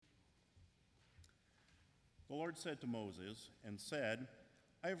The Lord said to Moses,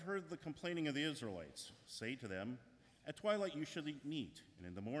 I have heard the complaining of the Israelites. Say to them, at twilight you shall eat meat, and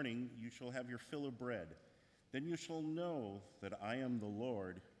in the morning you shall have your fill of bread. Then you shall know that I am the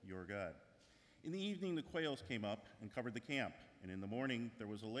Lord your God. In the evening the quails came up and covered the camp, and in the morning there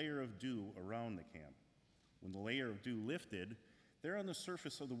was a layer of dew around the camp. When the layer of dew lifted, there on the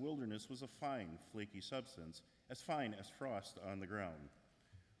surface of the wilderness was a fine, flaky substance, as fine as frost on the ground.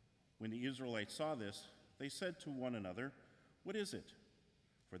 When the Israelites saw this, they said to one another, what is it?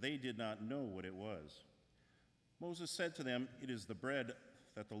 For they did not know what it was. Moses said to them, it is the bread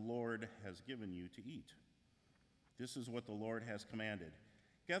that the Lord has given you to eat. This is what the Lord has commanded.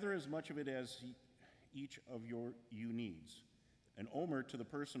 Gather as much of it as each of you needs, an omer to the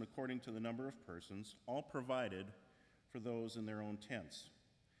person according to the number of persons, all provided for those in their own tents.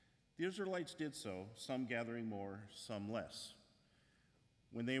 The Israelites did so, some gathering more, some less.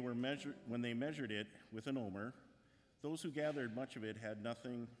 When they measured it with an omer, those who gathered much of it had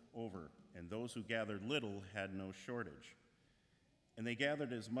nothing over, and those who gathered little had no shortage. And they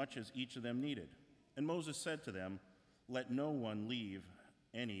gathered as much as each of them needed. And Moses said to them, let no one leave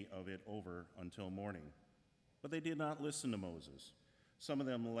any of it over until morning. But they did not listen to Moses. Some of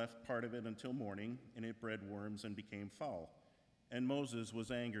them left part of it until morning, and it bred worms and became foul. And Moses was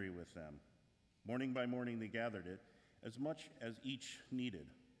angry with them. Morning by morning they gathered it, as much as each needed.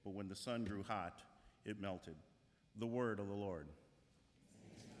 But when the sun grew hot, it melted. The word of the Lord.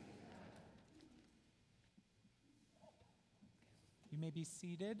 You may be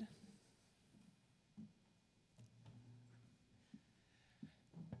seated.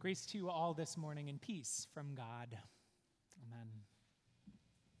 Grace to you all this morning and peace from God. Amen.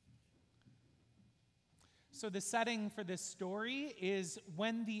 So the setting for this story is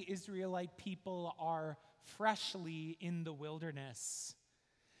when the Israelite people are freshly in the wilderness.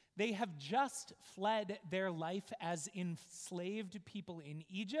 They have just fled their life as enslaved people in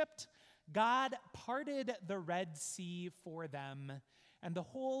Egypt. God parted the Red Sea for them, and the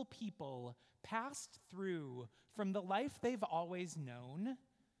whole people passed through from the life they've always known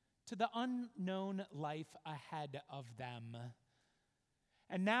to the unknown life ahead of them.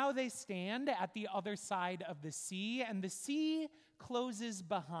 And now they stand at the other side of the sea, and the sea closes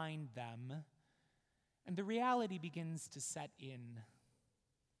behind them, and the reality begins to set in.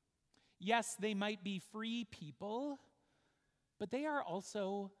 Yes, they might be free people, but they are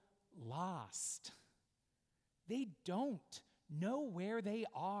also lost. They don't know where they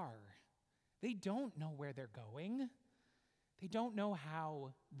are. They don't know where they're going. They don't know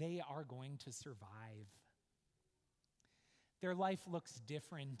how they are going to survive. Their life looks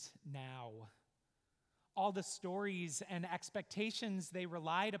different now. All the stories and expectations they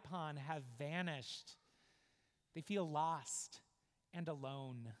relied upon have vanished. They feel lost and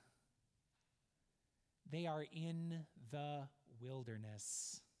alone. They are in the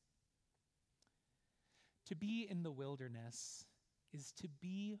wilderness. To be in the wilderness is to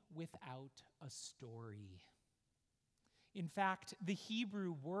be without a story. In fact, the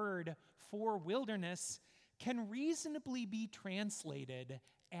Hebrew word for wilderness can reasonably be translated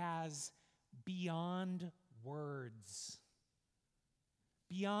as beyond words.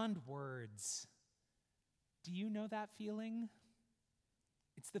 Beyond words. Do you know that feeling?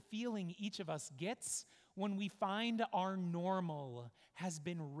 It's the feeling each of us gets when we find our normal has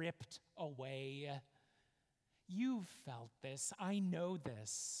been ripped away. You've felt this. I know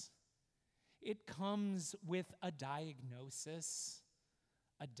this. It comes with a diagnosis,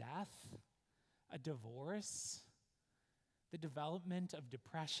 a death, a divorce, the development of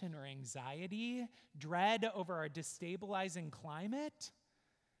depression or anxiety, dread over a destabilizing climate,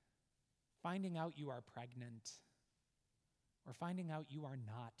 finding out you are pregnant, or finding out you are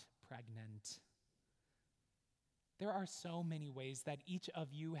not pregnant. There are so many ways that each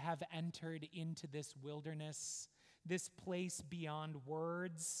of you have entered into this wilderness, this place beyond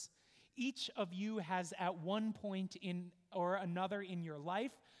words. Each of you has at one point in or another in your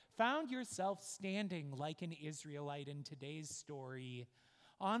life found yourself standing like an Israelite in today's story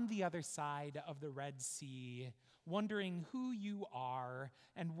on the other side of the Red Sea, wondering who you are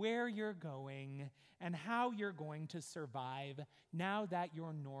and where you're going and how you're going to survive now that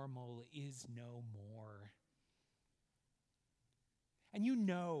your normal is no more. And you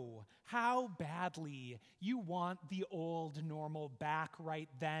know how badly you want the old normal back right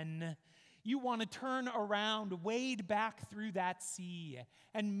then. You want to turn around, wade back through that sea,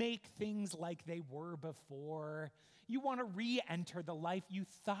 and make things like they were before. You want to re-enter the life you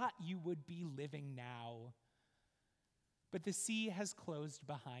thought you would be living now. But the sea has closed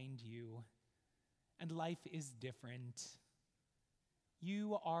behind you, and life is different.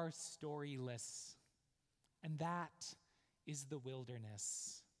 You are storyless. and that is the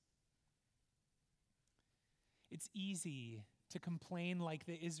wilderness. It's easy to complain like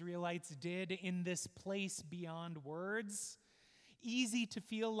the Israelites did in this place beyond words. Easy to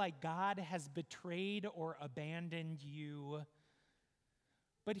feel like God has betrayed or abandoned you.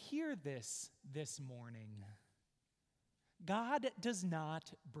 But hear this morning. God does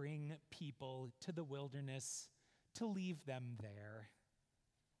not bring people to the wilderness to leave them there.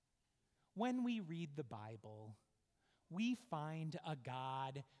 When we read the Bible, we find a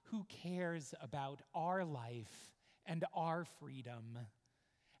God who cares about our life and our freedom.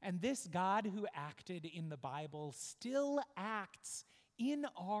 And this God who acted in the Bible still acts in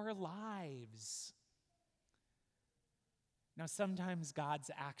our lives. Now, sometimes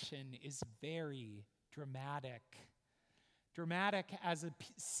God's action is very dramatic. Dramatic as a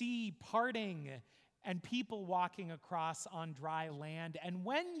sea parting and people walking across on dry land. And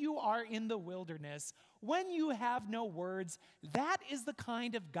when you are in the wilderness, when you have no words, that is the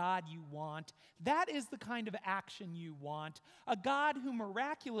kind of God you want. That is the kind of action you want. A God who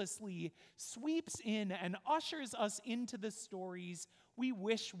miraculously sweeps in and ushers us into the stories we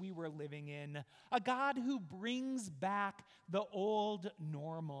wish we were living in. A God who brings back the old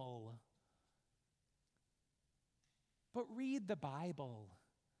normal. But read the Bible.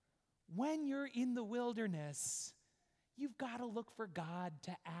 When you're in the wilderness, you've got to look for God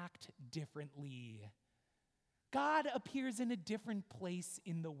to act differently. God appears in a different place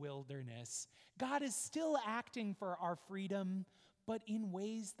in the wilderness. God is still acting for our freedom, but in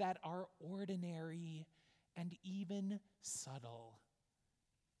ways that are ordinary and even subtle.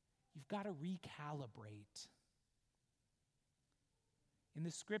 You've got to recalibrate. In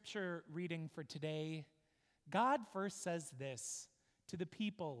the scripture reading for today, God first says this to the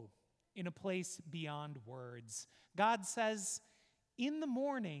people in a place beyond words. God says, "In the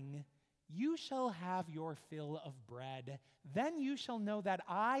morning you shall have your fill of bread. Then you shall know that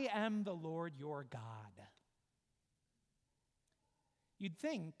I am the Lord your God." You'd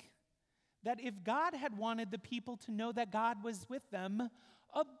think that if God had wanted the people to know that God was with them,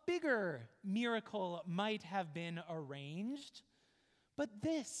 a bigger miracle might have been arranged. But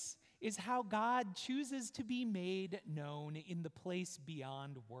this is how God chooses to be made known in the place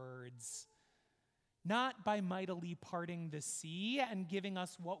beyond words. Not by mightily parting the sea and giving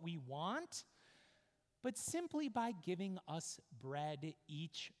us what we want, but simply by giving us bread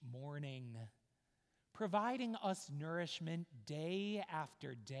each morning, providing us nourishment day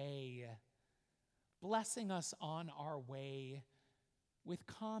after day, blessing us on our way with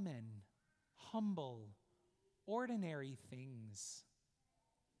common, humble, ordinary things.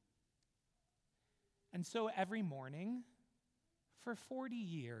 And so every morning, for 40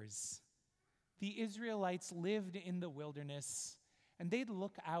 years, the Israelites lived in the wilderness, and they'd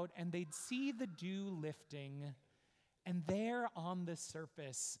look out and they'd see the dew lifting, and there on the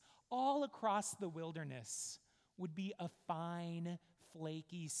surface, all across the wilderness, would be a fine,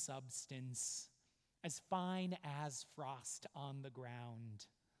 flaky substance, as fine as frost on the ground.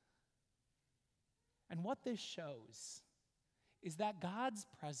 And what this shows is that God's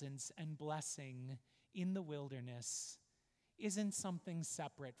presence and blessing in the wilderness isn't something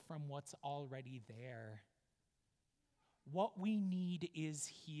separate from what's already there. What we need is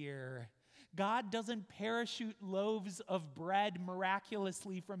here. God doesn't parachute loaves of bread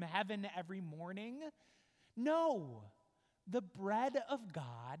miraculously from heaven every morning. No, the bread of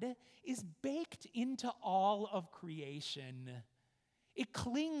God is baked into all of creation. It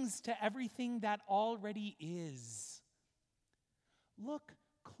clings to everything that already is. Look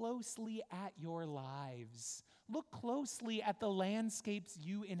closely at your lives. Look closely at the landscapes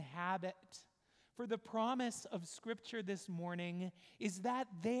you inhabit. For the promise of Scripture this morning is that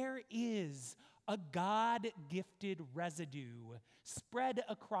there is a God-gifted residue spread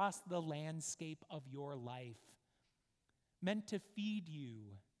across the landscape of your life, meant to feed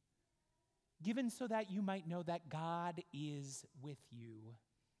you, given so that you might know that God is with you.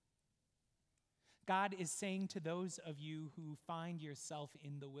 God is saying to those of you who find yourself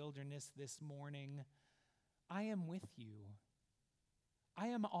in the wilderness this morning, I am with you. I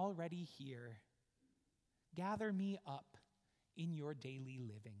am already here. Gather me up in your daily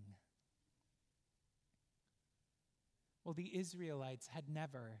living. Well, the Israelites had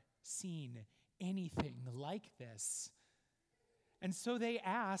never seen anything like this. And so they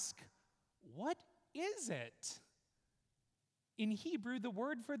ask, what is it? In Hebrew, the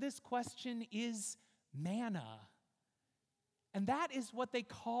word for this question is manna. And that is what they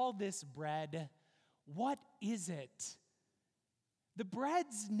call this bread. What is it? The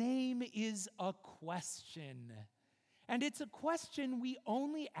bread's name is a question. And it's a question we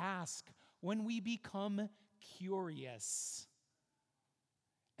only ask when we become curious.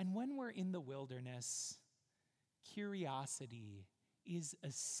 And when we're in the wilderness, curiosity is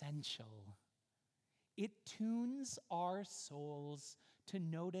essential. It tunes our souls to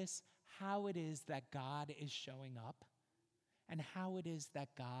notice how it is that God is showing up and how it is that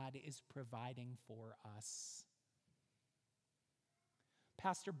God is providing for us.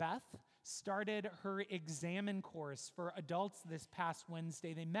 Pastor Beth started her Examine course for adults this past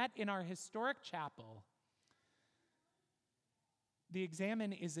Wednesday. They met in our historic chapel. The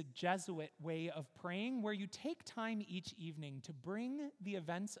Examine is a Jesuit way of praying where you take time each evening to bring the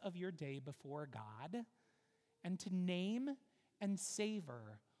events of your day before God and to name and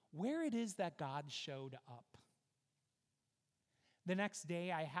savor where it is that God showed up. The next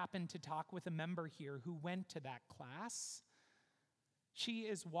day, I happened to talk with a member here who went to that class. She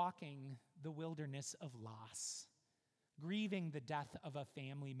is walking the wilderness of loss, grieving the death of a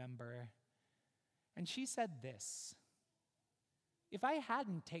family member. And she said this: "If I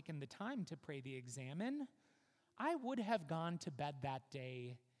hadn't taken the time to pray the Examine, I would have gone to bed that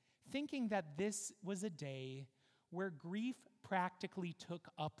day thinking that this was a day where grief practically took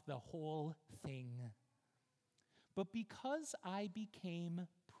up the whole thing. But because I became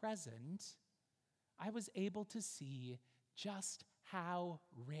present, I was able to see just how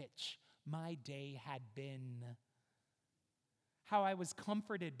rich my day had been. How I was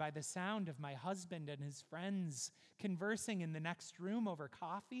comforted by the sound of my husband and his friends conversing in the next room over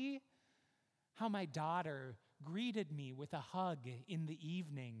coffee. How my daughter greeted me with a hug in the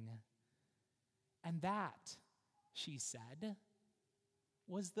evening. And that, she said,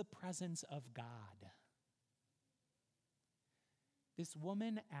 was the presence of God." This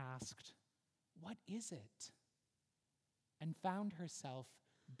woman asked, "What is it?" and found herself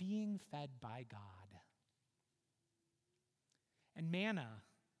being fed by God. And manna,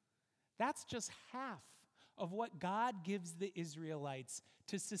 that's just half of what God gives the Israelites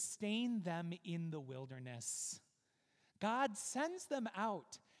to sustain them in the wilderness. God sends them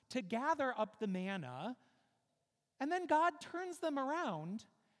out to gather up the manna, and then God turns them around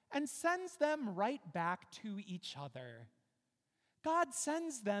and sends them right back to each other. God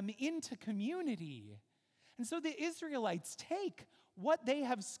sends them into community. And so the Israelites take what they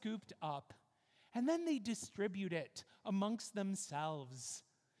have scooped up, and then they distribute it amongst themselves,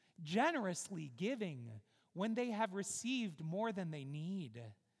 generously giving when they have received more than they need,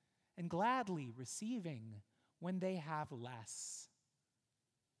 and gladly receiving when they have less.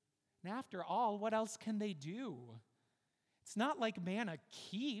 And after all, what else can they do? It's not like manna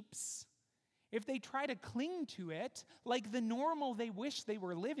keeps. If they try to cling to it like the normal they wish they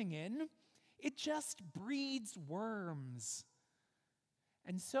were living in, it just breeds worms.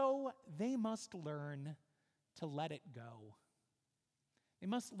 And so they must learn to let it go. They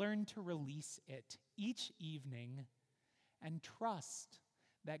must learn to release it each evening and trust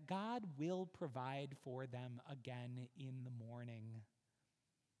that God will provide for them again in the morning.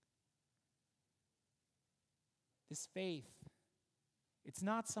 This faith, it's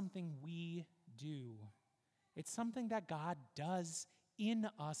not something we do. It's something that God does in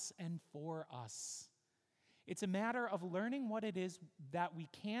us and for us. It's a matter of learning what it is that we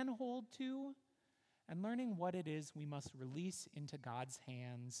can hold to and learning what it is we must release into God's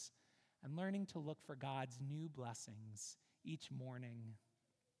hands and learning to look for God's new blessings each morning.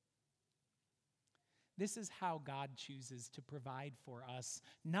 This is how God chooses to provide for us.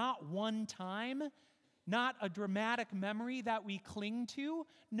 Not one time, not a dramatic memory that we cling to.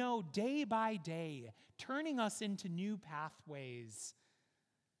 No, day by day, turning us into new pathways.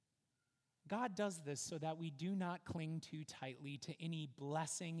 God does this so that we do not cling too tightly to any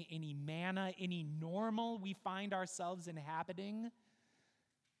blessing, any manna, any normal we find ourselves inhabiting.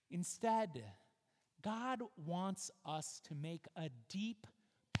 Instead, God wants us to make a deep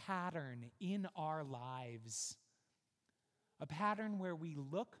pattern in our lives. A pattern where we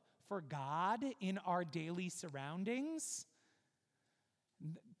look for God in our daily surroundings.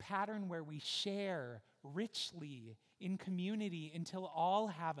 A pattern where we share richly in community until all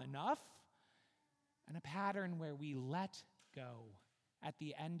have enough. And a pattern where we let go at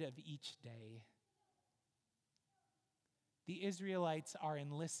the end of each day. The Israelites are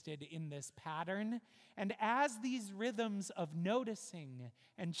enlisted in this pattern, and as these rhythms of noticing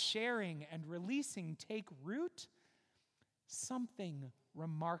and sharing and releasing take root, something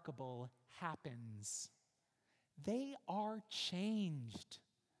remarkable happens. They are changed,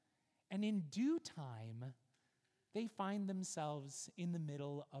 and in due time, they find themselves in the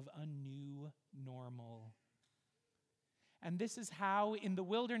middle of a new normal. And this is how, in the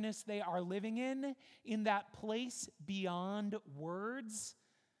wilderness they are living in that place beyond words,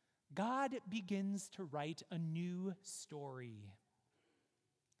 God begins to write a new story.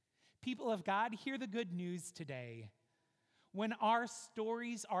 People of God, hear the good news today. When our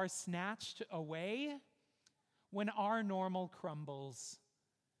stories are snatched away, when our normal crumbles,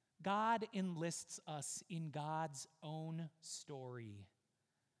 God enlists us in God's own story.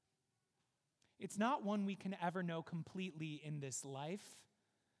 It's not one we can ever know completely in this life,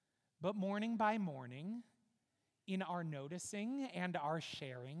 but morning by morning, in our noticing and our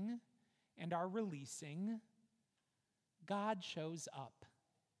sharing and our releasing, God shows up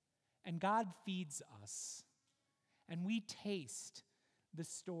and God feeds us, and we taste the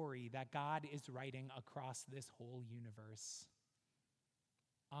story that God is writing across this whole universe.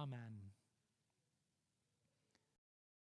 Amen.